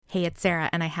Hey, it's Sarah,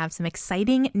 and I have some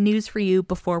exciting news for you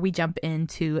before we jump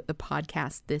into the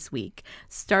podcast this week.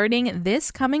 Starting this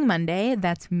coming Monday,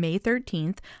 that's May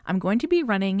 13th, I'm going to be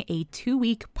running a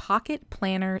 2-week pocket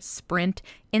planner sprint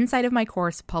inside of my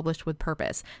course, Published with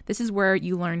Purpose. This is where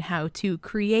you learn how to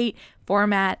create,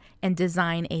 format, and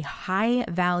design a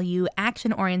high-value,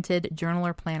 action-oriented journal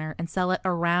or planner and sell it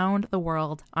around the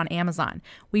world on Amazon.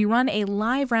 We run a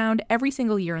live round every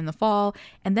single year in the fall,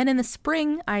 and then in the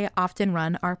spring, I often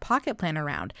run our pocket planner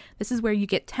round. This is where you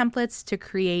get templates to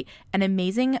create an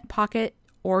amazing pocket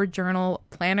or journal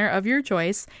planner of your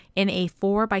choice in a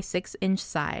 4x6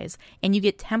 size. And you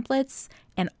get templates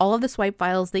and all of the swipe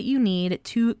files that you need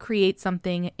to create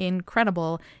something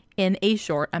incredible in a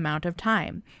short amount of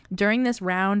time. During this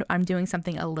round, I'm doing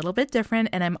something a little bit different,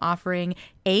 and I'm offering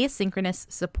asynchronous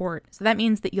support. So that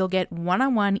means that you'll get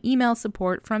one-on-one email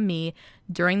support from me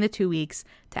during the 2 weeks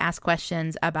to ask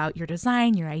questions about your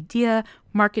design, your idea,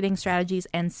 marketing strategies,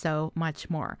 and so much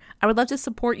more. I would love to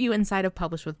support you inside of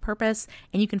Publish with Purpose,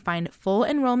 and you can find full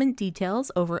enrollment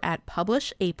details over at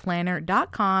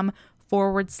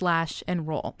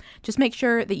publishaplanner.com/enroll. Just make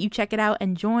sure that you check it out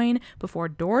and join before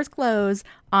doors close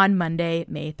on Monday,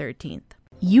 May 13th.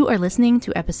 You are listening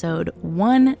to episode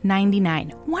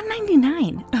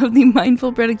 199 of the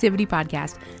Mindful Productivity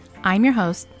Podcast. I'm your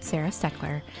host, Sarah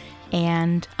Steckler,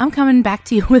 and I'm coming back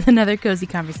to you with another cozy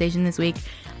conversation this week.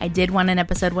 I did one in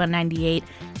episode 198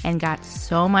 and got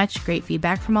so much great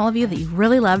feedback from all of you that you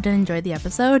really loved and enjoyed the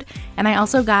episode. And I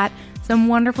also got some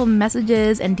wonderful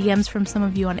messages and DMs from some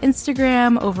of you on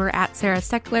Instagram over at Sarah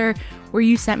Steckler, where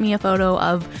you sent me a photo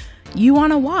of you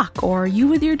on a walk or you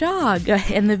with your dog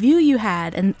and the view you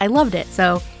had. And I loved it.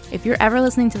 So if you're ever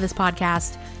listening to this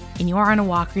podcast and you are on a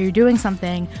walk or you're doing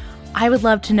something, I would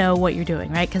love to know what you're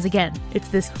doing, right? Because again, it's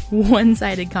this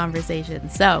one-sided conversation.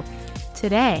 So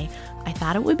today, I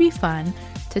thought it would be fun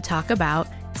to talk about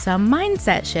some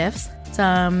mindset shifts,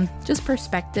 some just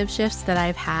perspective shifts that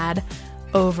I've had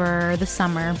over the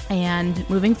summer and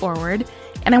moving forward.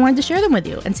 And I wanted to share them with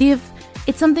you and see if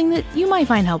it's something that you might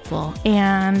find helpful.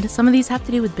 And some of these have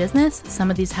to do with business. Some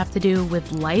of these have to do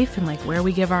with life and like where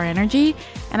we give our energy.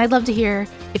 And I'd love to hear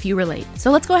if you relate.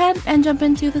 So let's go ahead and jump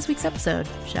into this week's episode,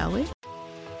 shall we?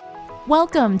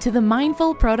 Welcome to the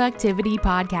Mindful Productivity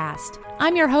Podcast.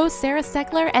 I'm your host, Sarah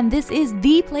Steckler, and this is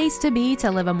the place to be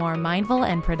to live a more mindful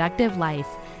and productive life.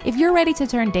 If you're ready to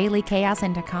turn daily chaos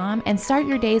into calm and start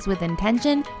your days with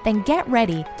intention, then get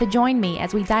ready to join me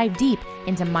as we dive deep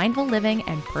into mindful living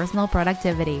and personal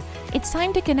productivity. It's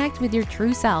time to connect with your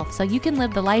true self so you can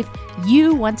live the life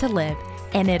you want to live,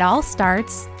 and it all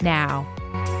starts now.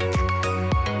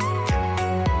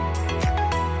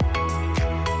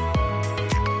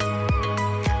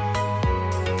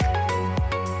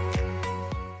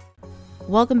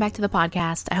 Welcome back to the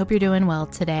podcast. I hope you're doing well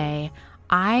today.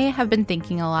 I have been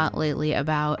thinking a lot lately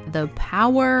about the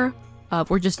power of,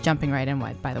 we're just jumping right in,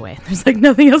 by the way. There's like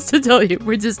nothing else to tell you.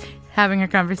 We're just having a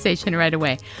conversation right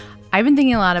away. I've been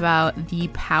thinking a lot about the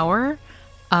power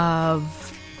of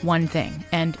one thing.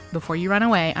 And before you run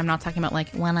away, I'm not talking about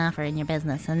like one offer in your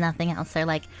business and nothing else. They're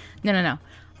like, no.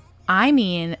 I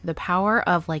mean the power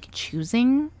of like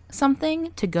choosing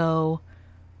something to go,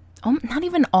 not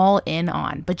even all in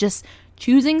on, but just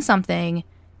choosing something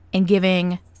and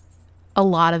giving a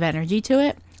lot of energy to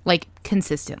it, like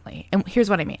consistently. And here's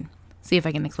what I mean. See if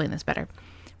I can explain this better.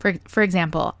 For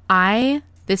example, I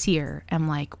this year am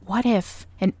like, what if,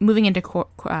 and moving into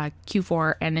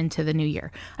Q4 and into the new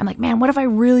year, I'm like, man, what if I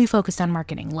really focused on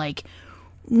marketing? Like,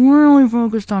 really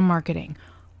focused on marketing.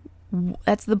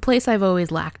 That's the place I've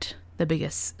always lacked the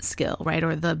biggest skill, right?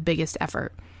 Or the biggest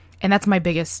effort. And that's my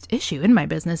biggest issue in my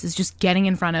business, is just getting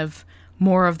in front of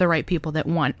more of the right people that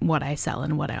want what I sell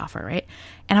and what I offer, right?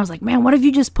 And I was like, man, what if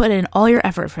you just put in all your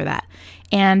effort for that?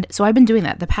 And so I've been doing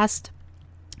that. The past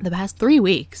 3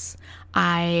 weeks,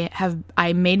 I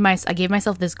gave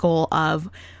myself this goal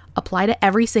of apply to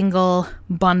every single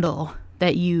bundle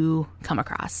that you come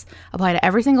across. Apply to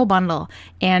every single bundle,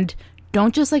 and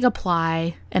don't just like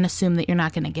apply and assume that you're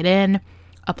not going to get in.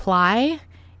 Apply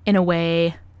in a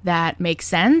way that makes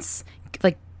sense.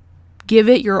 Like, give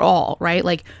it your all, right?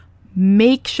 Like,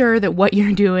 make sure that what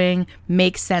you're doing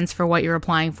makes sense for what you're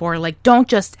applying for. Like, don't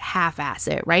just half-ass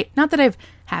it, right? Not that I've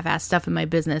half-assed stuff in my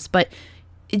business, but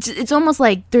it's almost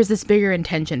like there's this bigger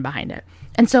intention behind it.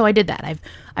 And so I did that.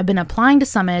 I've been applying to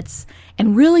summits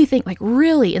and really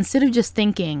instead of just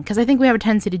thinking, because I think we have a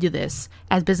tendency to do this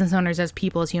as business owners, as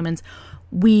people, as humans,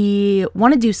 we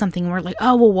want to do something and we're like,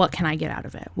 oh, well, what can I get out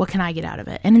of it? What can I get out of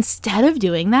it? And instead of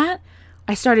doing that,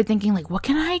 I started thinking like, what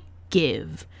can I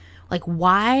give? Like,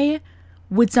 why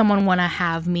would someone want to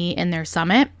have me in their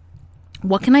summit?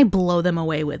 what can I blow them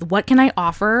away with? What can I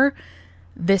offer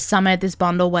this summit, this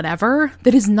bundle, whatever,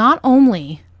 that is not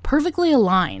only perfectly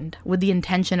aligned with the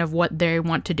intention of what they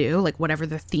want to do, like whatever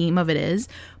the theme of it is,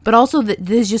 but also that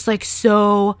this is just like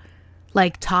so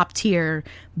like top tier,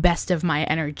 best of my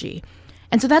energy.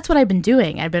 And so that's what I've been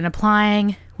doing. I've been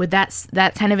applying with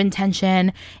that kind of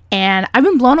intention, and I've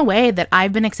been blown away that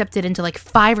I've been accepted into like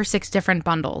 5 or 6 different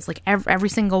bundles, like every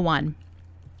single one.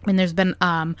 And there's been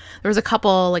there was a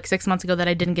couple like 6 months ago that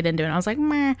I didn't get into, and I was like,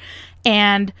 meh.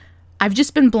 And I've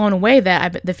just been blown away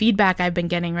that the feedback I've been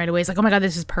getting right away is like, oh my God,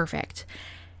 this is perfect.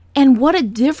 And what a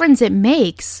difference it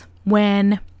makes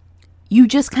when you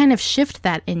just kind of shift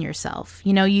that in yourself.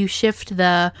 You know, you shift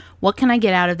the, what can I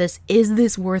get out of this? Is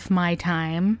this worth my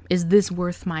time? Is this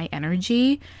worth my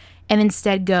energy? And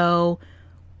instead go,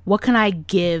 what can I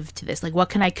give to this? Like, what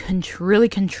can I really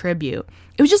contribute?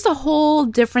 It was just a whole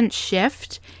different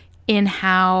shift in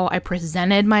how I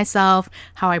presented myself,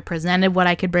 how I presented what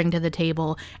I could bring to the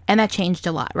table. And that changed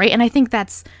a lot, right? And I think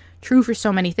that's true for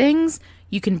so many things.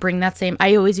 You can bring that same,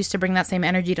 I always used to bring that same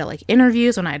energy to like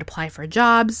interviews when I'd apply for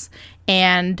jobs.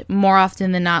 And more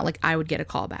often than not, like I would get a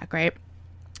call back, right?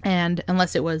 And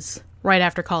unless it was right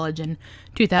after college in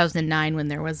 2009 when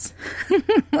there was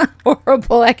a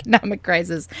horrible economic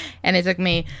crisis and it took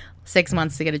me 6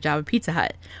 months to get a job at Pizza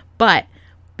Hut. But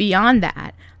beyond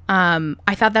that,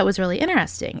 I thought that was really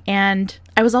interesting. And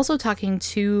I was also talking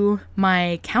to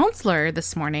my counselor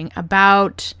this morning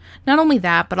about not only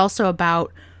that, but also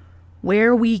about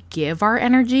where we give our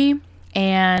energy.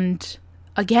 And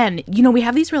again, you know, we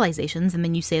have these realizations and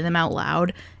then you say them out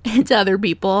loud to other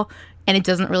people and it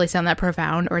doesn't really sound that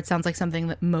profound, or it sounds like something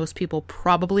that most people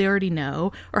probably already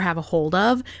know or have a hold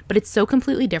of. But it's so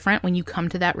completely different when you come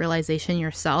to that realization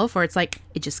yourself, or it's like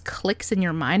it just clicks in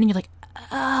your mind and you're like,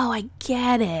 oh, I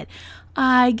get it.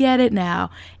 I get it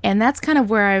now. And that's kind of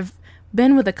where I've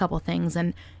been with a couple things.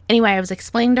 And anyway, I was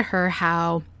explaining to her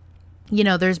how, you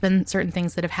know, there's been certain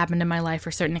things that have happened in my life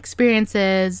or certain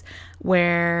experiences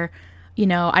where, you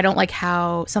know, I don't like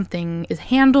how something is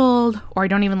handled, or I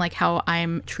don't even like how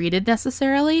I'm treated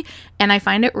necessarily. And I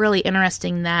find it really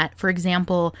interesting that, for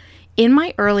example, in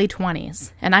my early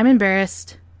 20s, and I'm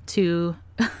embarrassed to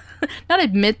not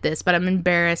admit this, but I'm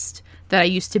embarrassed that I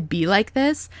used to be like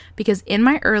this, because in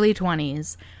my early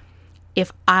 20s,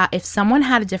 if someone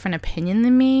had a different opinion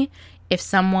than me, if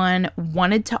someone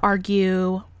wanted to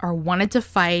argue or wanted to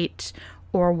fight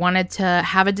or wanted to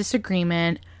have a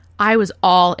disagreement, I was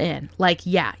all in. Like,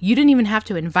 yeah, you didn't even have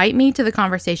to invite me to the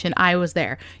conversation. I was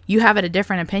there. You have a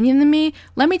different opinion than me.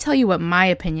 Let me tell you what my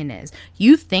opinion is.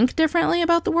 You think differently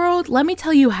about the world. Let me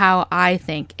tell you how I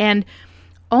think. And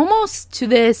almost to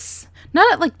this,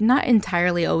 not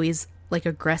entirely always like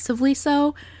aggressively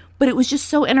so, but it was just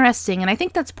so interesting. And I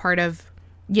think that's part of,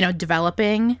 you know,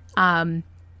 developing,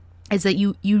 is that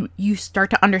you start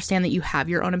to understand that you have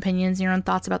your own opinions and your own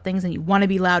thoughts about things, and you want to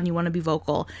be loud and you want to be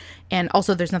vocal. And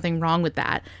also there's nothing wrong with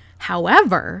that.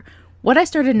 However, what I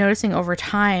started noticing over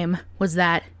time was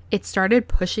that it started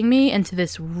pushing me into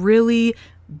this really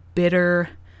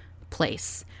bitter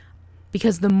place,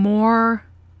 because the more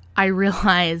I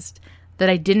realized that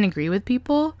I didn't agree with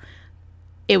people,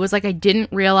 it was like I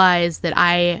didn't realize that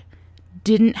I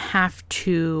didn't have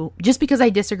to, just because I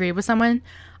disagreed with someone,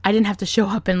 I didn't have to show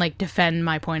up and like defend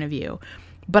my point of view.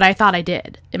 But I thought I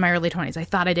did in my early 20s. I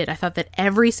thought I did. I thought that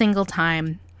every single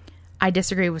time I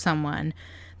disagreed with someone,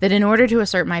 that in order to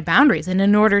assert my boundaries and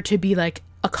in order to be like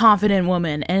a confident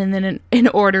woman, and then in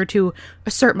order to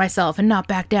assert myself and not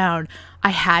back down, I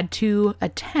had to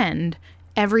attend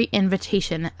every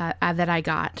invitation that I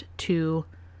got to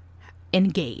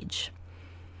engage.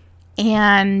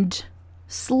 And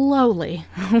slowly,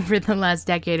 over the last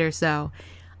decade or so,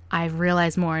 I've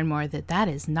realized more and more that that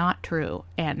is not true.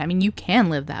 And I mean, you can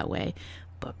live that way,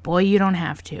 but boy, you don't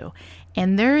have to.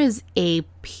 And there is a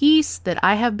piece that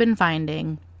I have been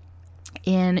finding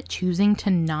in choosing to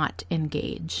not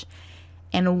engage.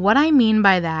 And what I mean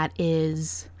by that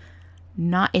is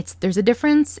there's a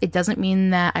difference. It doesn't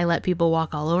mean that I let people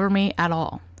walk all over me at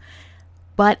all.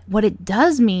 But what it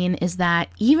does mean is that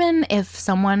even if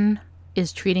someone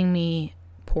is treating me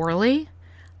poorly,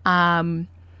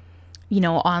 you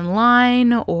know,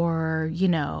 online, or, you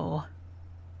know,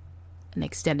 an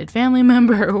extended family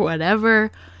member or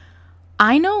whatever,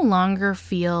 I no longer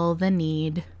feel the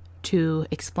need to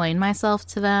explain myself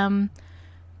to them,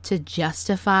 to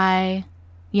justify,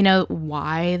 you know,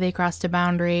 why they crossed a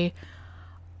boundary.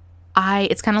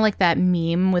 It's kind of like that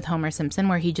meme with Homer Simpson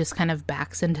where he just kind of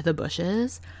backs into the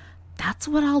bushes. That's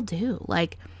what I'll do.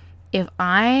 Like, if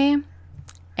I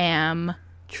am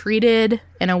treated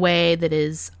in a way that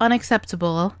is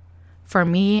unacceptable for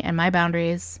me and my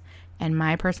boundaries and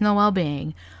my personal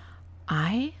well-being,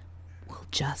 I will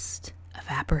just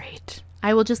evaporate.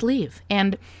 I will just leave.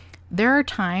 And there are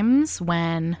times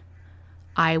when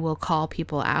I will call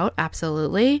people out,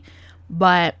 absolutely,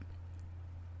 but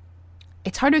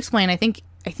it's hard to explain. I think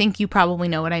you probably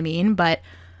know what I mean, but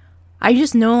I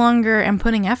just no longer am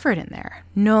putting effort in there.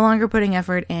 No longer putting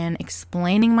effort in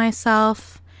explaining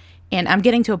myself. And I'm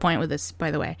getting to a point with this,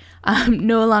 by the way.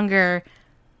 No longer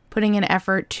putting in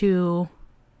effort to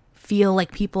feel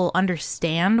like people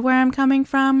understand where I'm coming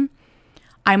from.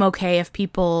 I'm okay if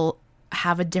people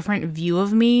have a different view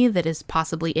of me that is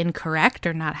possibly incorrect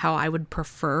or not how I would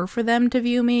prefer for them to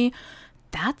view me.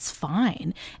 That's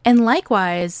fine. And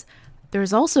likewise,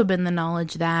 there's also been the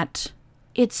knowledge that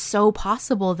it's so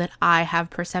possible that I have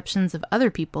perceptions of other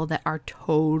people that are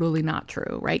totally not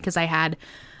true, right? Because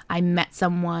I met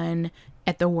someone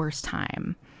at the worst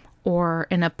time or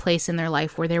in a place in their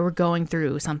life where they were going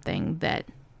through something that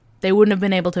they wouldn't have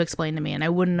been able to explain to me and I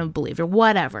wouldn't have believed or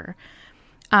whatever.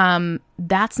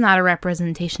 That's not a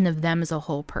representation of them as a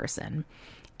whole person.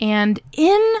 And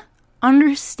in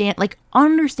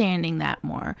understanding that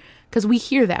more, because we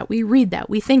hear that, we read that,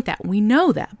 we think that, we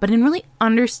know that, but in really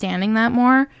understanding that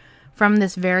more from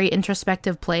this very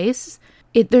introspective place,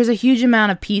 there's a huge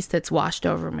amount of peace that's washed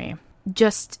over me.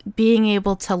 Just being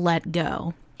able to let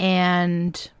go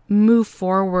and move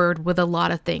forward with a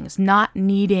lot of things, not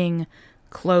needing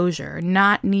closure,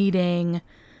 not needing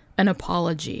an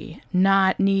apology,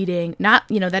 that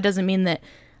doesn't mean that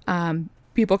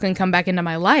people can come back into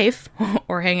my life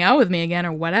or hang out with me again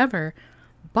or whatever,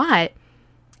 but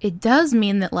it does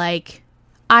mean that like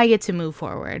I get to move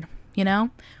forward,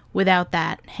 without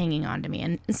that hanging on to me.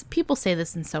 And people say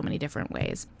this in so many different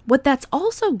ways. What that's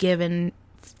also given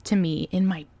to me in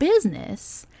my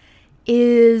business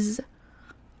is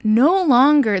no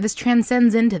longer, this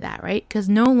transcends into that, right? Because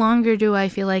no longer do I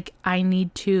feel like I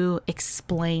need to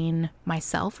explain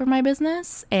myself or my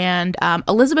business. And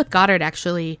Elizabeth Goddard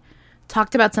actually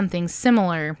talked about something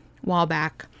similar a while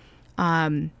back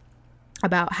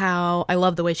about how I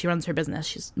love the way she runs her business.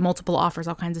 She's multiple offers,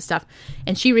 all kinds of stuff.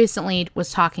 And she recently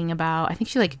was talking about, I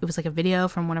think it was like a video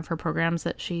from one of her programs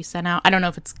that she sent out. I don't know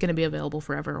if it's going to be available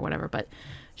forever or whatever, but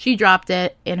she dropped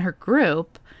it in her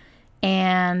group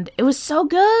and it was so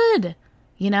good,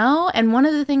 And one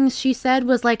of the things she said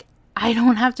was like, I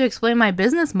don't have to explain my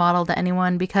business model to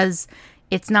anyone because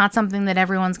it's not something that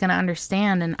everyone's going to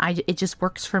understand. And it just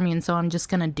works for me. And so I'm just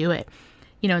going to do it,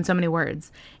 in so many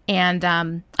words. And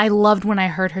I loved when I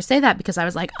heard her say that because I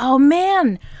was like, oh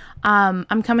man,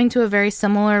 I'm coming to a very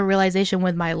similar realization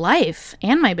with my life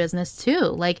and my business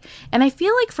too. And I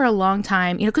feel like for a long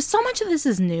time, because so much of this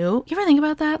is new. You ever think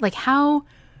about that? Like how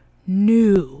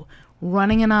new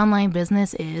running an online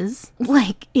business is?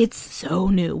 Like, it's so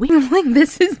new.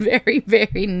 This is very,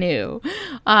 very new.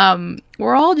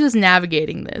 We're all just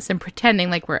navigating this and pretending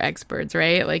like we're experts,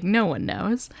 right? Like no one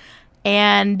knows.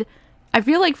 And I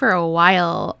feel like for a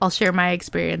while, I'll share my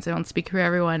experience. I won't speak for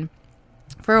everyone.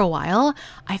 For a while,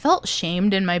 I felt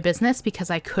shamed in my business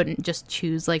because I couldn't just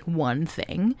choose like one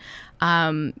thing.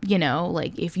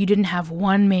 Like if you didn't have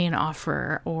one main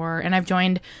offer and I've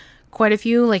joined quite a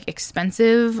few like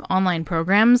expensive online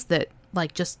programs that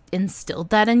like just instilled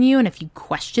that in you. And if you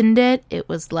questioned it, it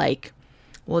was like,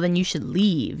 well, then you should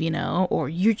leave, or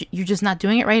you're just not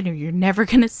doing it right, or you're never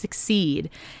going to succeed.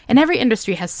 And every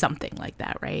industry has something like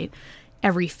that, right?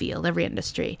 Every field, every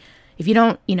industry. If you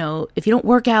don't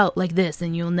work out like this,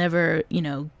 then you'll never,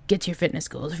 get to your fitness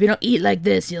goals. If you don't eat like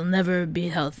this, you'll never be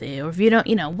healthy. Or if you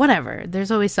don't, whatever,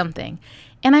 there's always something.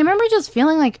 And I remember just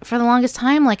feeling like for the longest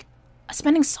time, like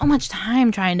spending so much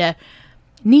time trying to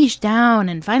niche down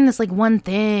and find this like one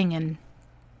thing.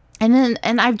 And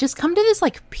I've just come to this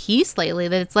like peace lately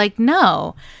that it's like,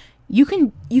 no, you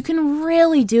can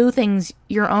really do things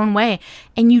your own way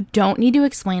and you don't need to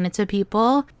explain it to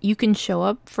people. You can show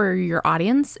up for your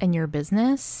audience and your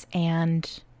business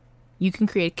and you can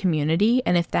create community.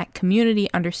 And if that community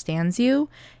understands you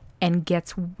and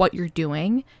gets what you're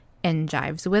doing and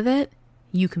jives with it,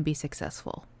 you can be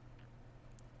successful.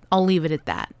 I'll leave it at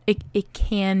that. It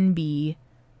can be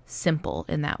simple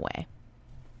in that way.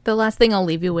 The last thing I'll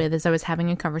leave you with is I was having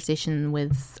a conversation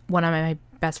with one of my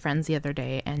best friends the other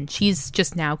day, and she's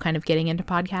just now kind of getting into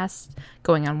podcasts,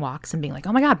 going on walks and being like,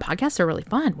 oh my God, podcasts are really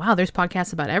fun. Wow, there's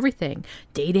podcasts about everything,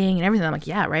 dating and everything. I'm like,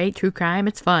 yeah, right? True crime,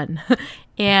 it's fun.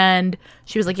 And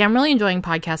she was like, yeah, I'm really enjoying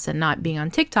podcasts and not being on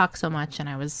TikTok so much. And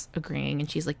I was agreeing. And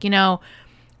she's like,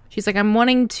 she's like, I'm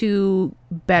wanting to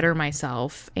better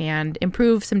myself and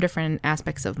improve some different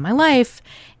aspects of my life.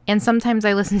 And sometimes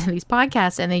I listen to these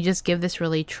podcasts and they just give this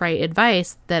really trite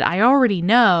advice that I already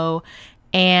know.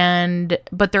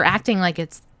 But they're acting like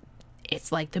it's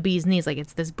like the bee's knees, like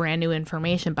it's this brand new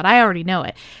information, but I already know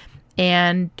it.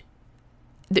 And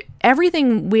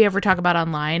everything we ever talk about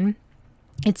online,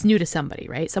 it's new to somebody,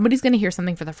 right? Somebody's going to hear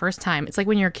something for the first time. It's like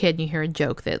when you're a kid and you hear a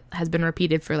joke that has been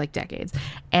repeated for like decades,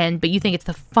 but you think it's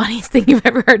the funniest thing you've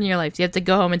ever heard in your life. So you have to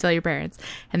go home and tell your parents,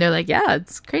 and they're like, yeah,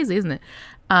 it's crazy, isn't it?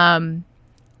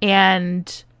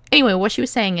 And anyway, what she was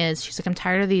saying is, she's like, I'm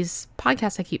tired of these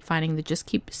podcasts I keep finding that just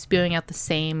keep spewing out the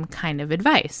same kind of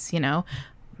advice,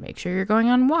 make sure you're going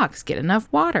on walks, get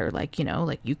enough water, like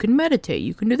you can meditate,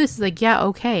 you can do this. It's like, yeah,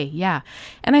 okay, yeah.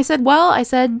 And I said,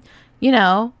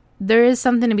 there is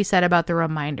something to be said about the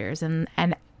reminders and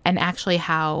actually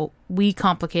how we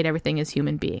complicate everything as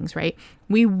human beings, right?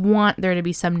 We want there to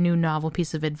be some new novel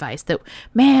piece of advice that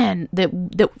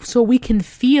so we can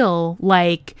feel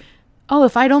like, oh,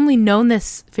 if I'd only known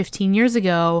this 15 years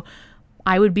ago,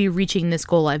 I would be reaching this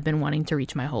goal I've been wanting to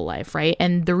reach my whole life, right?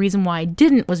 And the reason why I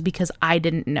didn't was because I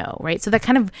didn't know, right? So that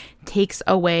kind of takes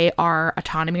away our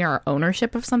autonomy or our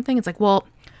ownership of something. It's like, well,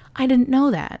 I didn't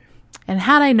know that. And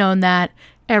had I known that,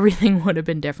 everything would have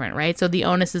been different, right? So the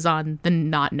onus is on the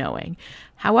not knowing.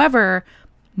 However,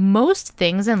 most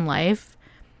things in life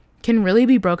can really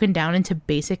be broken down into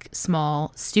basic,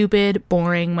 small, stupid,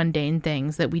 boring, mundane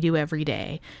things that we do every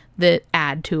day that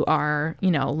add to our,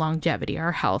 longevity,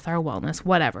 our health, our wellness,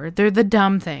 whatever. They're the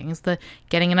dumb things, the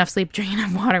getting enough sleep, drinking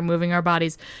enough water, moving our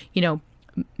bodies,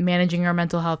 managing our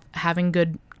mental health, having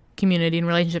good community and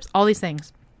relationships, all these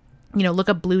things. Look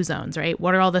up blue zones, right?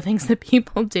 What are all the things that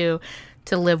people do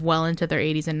to live well into their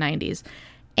 80s and 90s?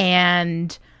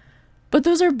 But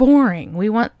those are boring. We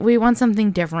want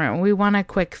something different. We want a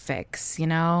quick fix,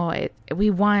 we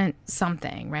want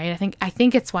something, right? I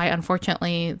think it's why,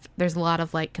 unfortunately, there's a lot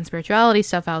of like conspirituality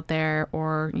stuff out there,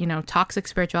 or, toxic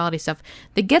spirituality stuff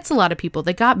that gets a lot of people,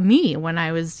 that got me when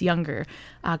I was younger.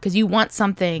 'Cause you want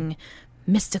something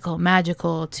mystical,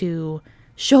 magical to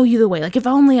show you the way. Like, if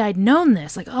only I'd known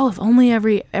this, like, oh, if only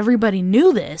everybody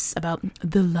knew this about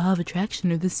the law of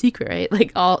attraction or the secret, right?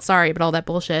 Like, all that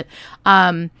bullshit.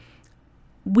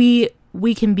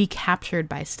 We can be captured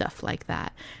by stuff like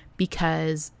that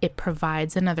because it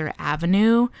provides another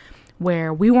avenue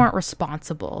where we weren't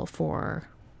responsible for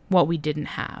what we didn't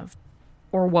have,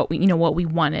 or what we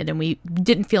wanted, and we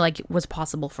didn't feel like it was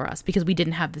possible for us because we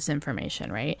didn't have this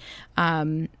information, right?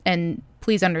 And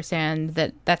please understand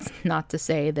that that's not to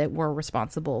say that we're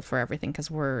responsible for everything,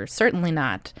 because we're certainly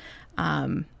not.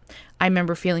 I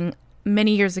remember feeling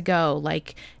many years ago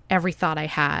like every thought I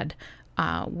had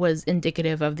was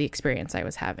indicative of the experience I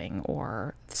was having,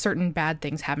 or certain bad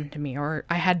things happened to me, or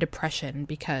I had depression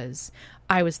because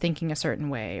I was thinking a certain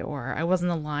way, or I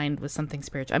wasn't aligned with something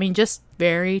spiritual. I mean, just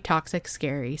very toxic,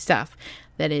 scary stuff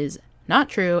that is not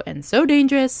true and so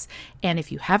dangerous. And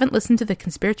if you haven't listened to the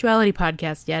Conspirituality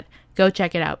podcast yet, go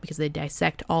check it out, because they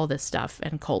dissect all this stuff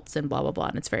and cults and blah, blah, blah.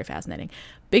 And it's very fascinating.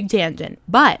 Big tangent.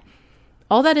 But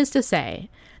all that is to say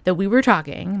that we were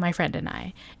talking, my friend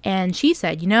and she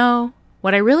said,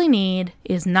 what I really need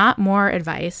is not more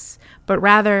advice, but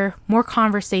rather more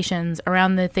conversations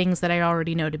around the things that I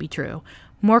already know to be true.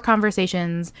 More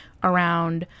conversations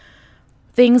around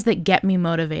things that get me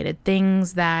motivated,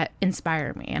 things that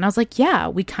inspire me. And I was like, yeah,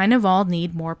 we kind of all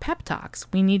need more pep talks.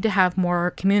 We need to have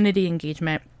more community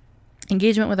engagement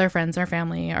with our friends, our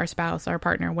family, our spouse, our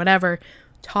partner, whatever,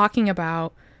 talking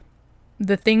about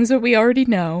the things that we already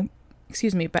know,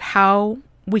 but how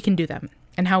we can do them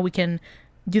and how we can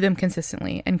do them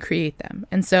consistently and create them.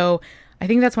 And so I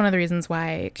think that's one of the reasons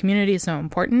why community is so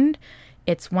important.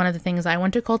 It's one of the things I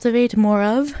want to cultivate more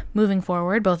of moving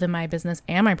forward, both in my business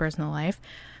and my personal life.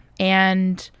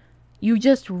 And you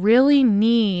just really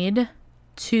need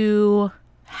to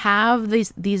have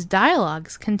these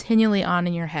dialogues continually on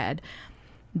in your head,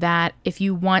 that if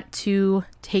you want to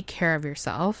take care of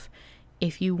yourself,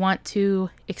 if you want to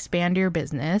expand your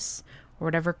business or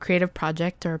whatever creative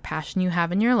project or passion you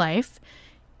have in your life,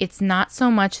 it's not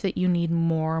so much that you need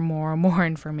more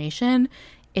information.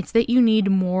 It's that you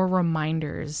need more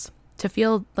reminders to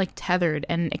feel like tethered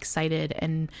and excited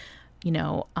and,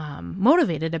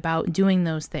 motivated about doing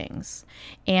those things.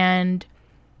 And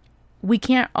we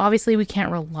can't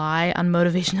rely on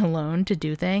motivation alone to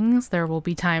do things. There will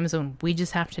be times when we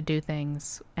just have to do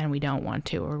things and we don't want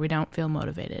to, or we don't feel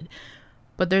motivated.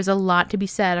 But there's a lot to be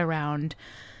said around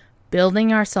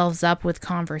building ourselves up with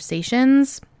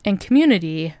conversations and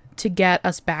community to get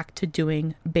us back to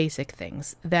doing basic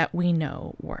things that we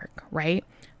know work, right?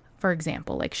 For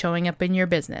example, like showing up in your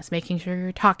business, making sure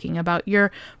you're talking about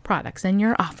your products and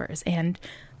your offers and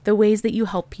the ways that you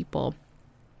help people.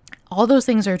 All those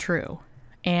things are true.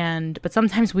 But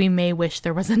sometimes we may wish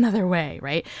there was another way,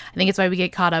 right? I think it's why we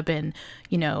get caught up in,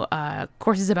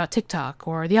 courses about TikTok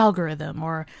or the algorithm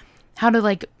or how to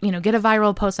get a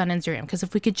viral post on Instagram. Because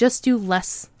if we could just do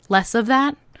less of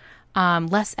that,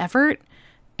 less effort,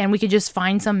 and we could just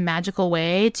find some magical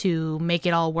way to make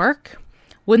it all work,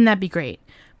 wouldn't that be great?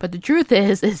 But the truth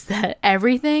is that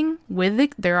everything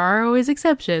there are always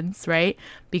exceptions, right?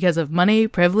 Because of money,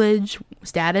 privilege,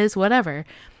 status, whatever.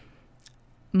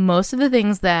 Most of the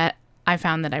things that I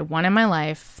found that I want in my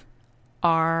life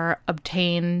are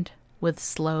obtained with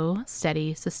slow,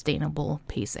 steady, sustainable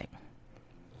pacing.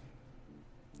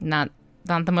 Not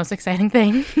the most exciting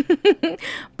thing,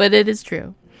 but it is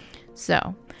true.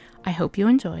 So I hope you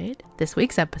enjoyed this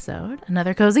week's episode,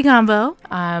 another cozy combo.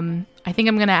 I think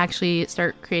I'm going to actually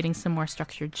start creating some more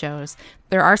structured shows.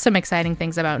 There are some exciting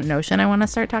things about Notion I want to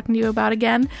start talking to you about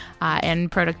again,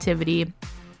 and productivity,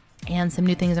 and some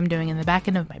new things I'm doing in the back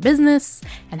end of my business,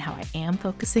 and how I am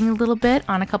focusing a little bit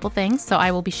on a couple things. So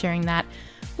I will be sharing that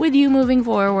with you moving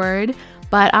forward.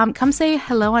 But come say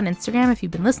hello on Instagram if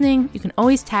you've been listening. You can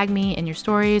always tag me in your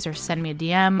stories or send me a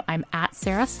DM. I'm at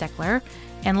Sarah Steckler.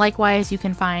 And likewise, you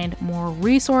can find more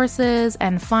resources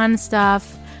and fun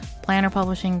stuff, planner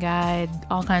publishing guide,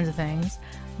 all kinds of things,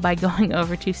 by going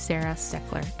over to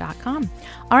sarahsteckler.com.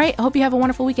 All right, I hope you have a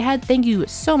wonderful week ahead. Thank you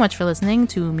so much for listening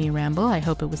to me ramble. I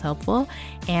hope it was helpful,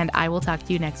 and I will talk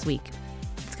to you next week.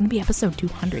 It's going to be episode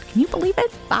 200. Can you believe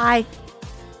it? Bye.